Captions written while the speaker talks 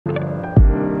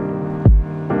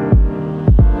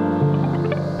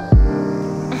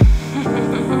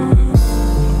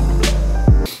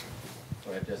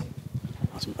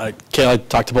Cale, I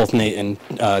talked to both Nate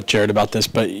and Jared about this,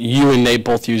 but you and Nate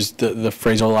both used the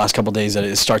phrase over the last couple of days that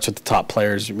it starts with the top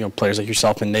players, players like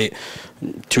yourself and Nate.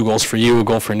 2 goals for you, a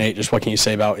goal for Nate. Just what can you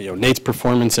say about Nate's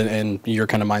performance and your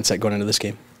kind of mindset going into this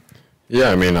game? Yeah,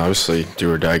 I mean, obviously,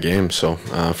 do or die game. So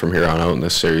from here on out in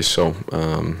this series, so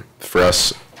for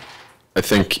us, I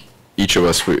think each of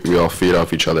us we all feed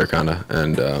off each other, kind of,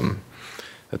 and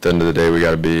at the end of the day, we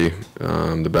got to be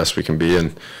the best we can be.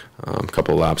 And a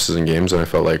couple of lapses in games, and I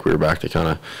felt like we were back to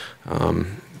kind of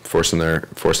forcing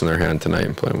their hand tonight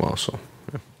and playing well. So,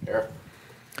 yeah.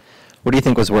 What do you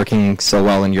think was working so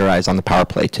well in your eyes on the power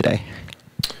play today?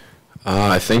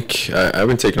 I think I've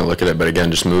been taking a look at it, but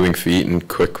again, just moving feet and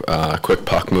quick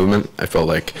puck movement. I felt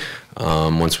like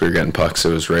once we were getting pucks, it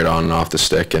was right on and off the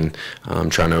stick, and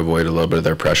trying to avoid a little bit of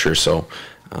their pressure. So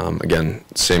again,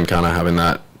 same kind of having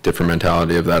that different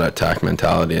mentality of that attack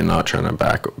mentality, and not trying to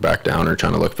back down or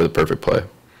trying to look for the perfect play.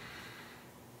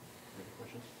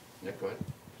 Questions? Nick, go ahead.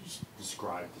 Just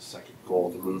describe the second goal,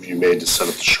 the move you made to set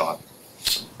up the shot.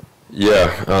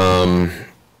 Yeah.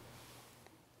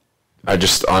 I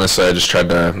just tried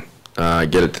to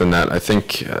get it to the net. I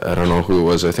think, I don't know who it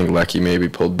was, I think Lecky maybe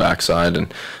pulled backside,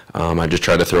 and I just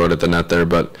tried to throw it at the net there.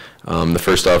 But the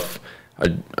first off,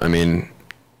 I mean,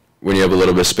 when you have a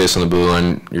little bit of space on the blue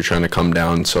line, you're trying to come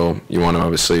down, so you want to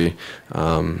obviously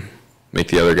make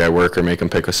the other guy work or make him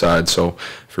pick a side. So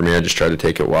for me, I just tried to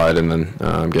take it wide and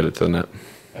then get it to the net.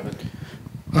 Evan?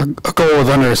 A goal with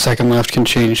under a second left can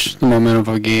change the momentum of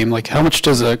a game. Like, how much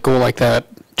does a goal like that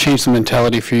change the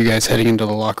mentality for you guys heading into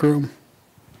the locker room?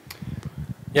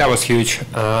 Yeah, it was huge.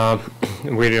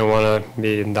 We didn't want to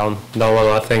be down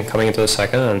 1-0 coming into the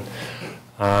second, and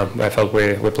I felt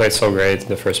we played so great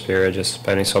the first period, just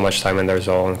spending so much time in their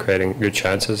zone, creating good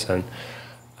chances, and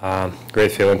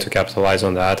great feeling to capitalize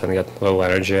on that and get a little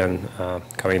energy, and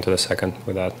coming into the second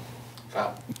with that.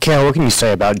 Cale, what can you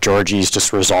say about Georgie's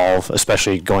just resolve,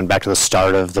 especially going back to the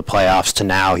start of the playoffs to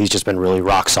now? He's just been really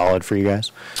rock solid for you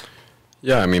guys.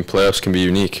 Yeah, I mean, playoffs can be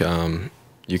unique.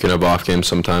 You can have off games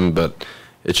sometime, but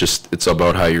it's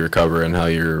about how you recover and how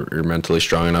you're mentally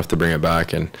strong enough to bring it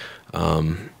back. And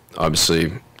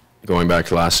obviously, going back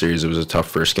to last series, it was a tough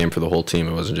first game for the whole team.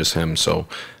 It wasn't just him. So,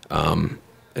 and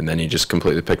then he just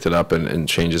completely picked it up and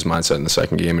changed his mindset in the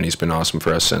second game, and he's been awesome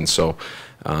for us since. So,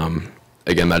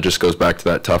 again, that just goes back to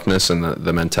that toughness and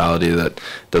the mentality that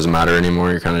doesn't matter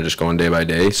anymore. You're kind of just going day by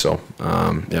day. So,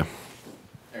 yeah.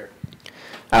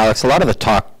 Alex, a lot of the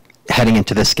talk heading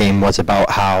into this game was about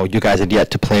how you guys had yet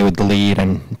to play with the lead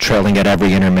and trailing at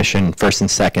every intermission, first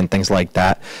and second, things like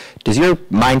that. Does your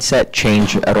mindset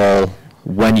change at all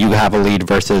when you have a lead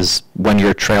versus when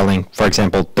you're trailing? For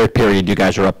example, third period, you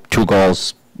guys are up 2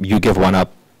 goals, you give 1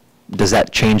 up. Does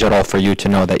that change at all for you to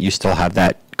know that you still have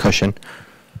that cushion?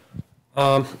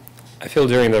 I feel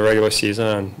during the regular season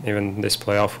and even this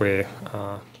playoff,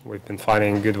 we've been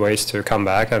finding good ways to come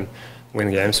back and win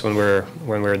games when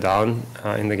we're down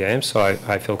in the game. So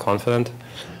I feel confident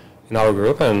in our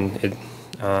group, and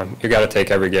you got to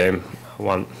take every game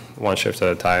one shift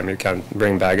at a time. You can't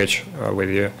bring baggage with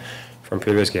you from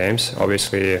previous games.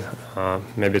 Obviously,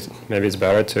 maybe it's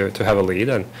better to have a lead,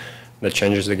 and that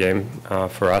changes the game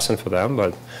for us and for them.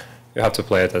 But you have to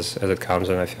play it as it comes,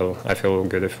 and I feel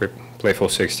good if we play full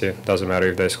 60. It doesn't matter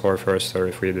if they score first or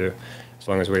if we do, as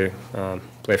long as we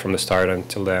play from the start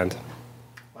until the end.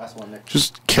 Last one, Nick.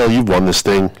 Just, Cale, you've won this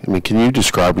thing. I mean, can you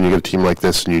describe when you get a team like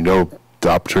this and you know the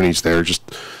opportunity's there, just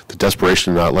the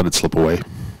desperation to not let it slip away?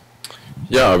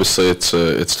 Yeah, obviously it's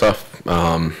tough.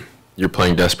 You're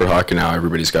playing desperate hockey now.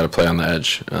 Everybody's got to play on the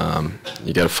edge.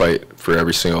 You got to fight for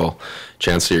every single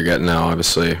chance that you're getting now,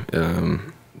 obviously,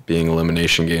 being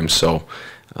elimination games. So,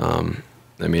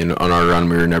 I mean, on our run,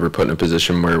 we were never put in a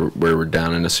position where we're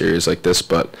down in a series like this,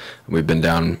 but we've been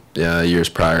down years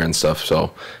prior and stuff.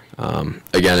 So,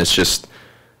 again, it's just,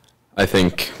 I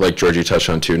think, like Georgie touched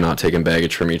on too, not taking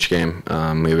baggage from each game.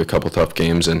 We have a couple tough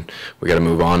games, and we got to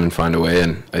move on and find a way.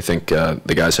 And I think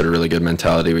the guys had a really good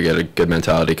mentality. We got a good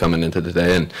mentality coming into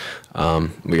today, and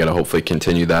we got to hopefully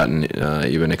continue that and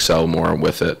even excel more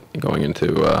with it going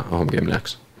into a home game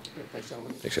next. Thanks,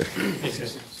 gentlemen. Thanks,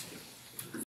 guys.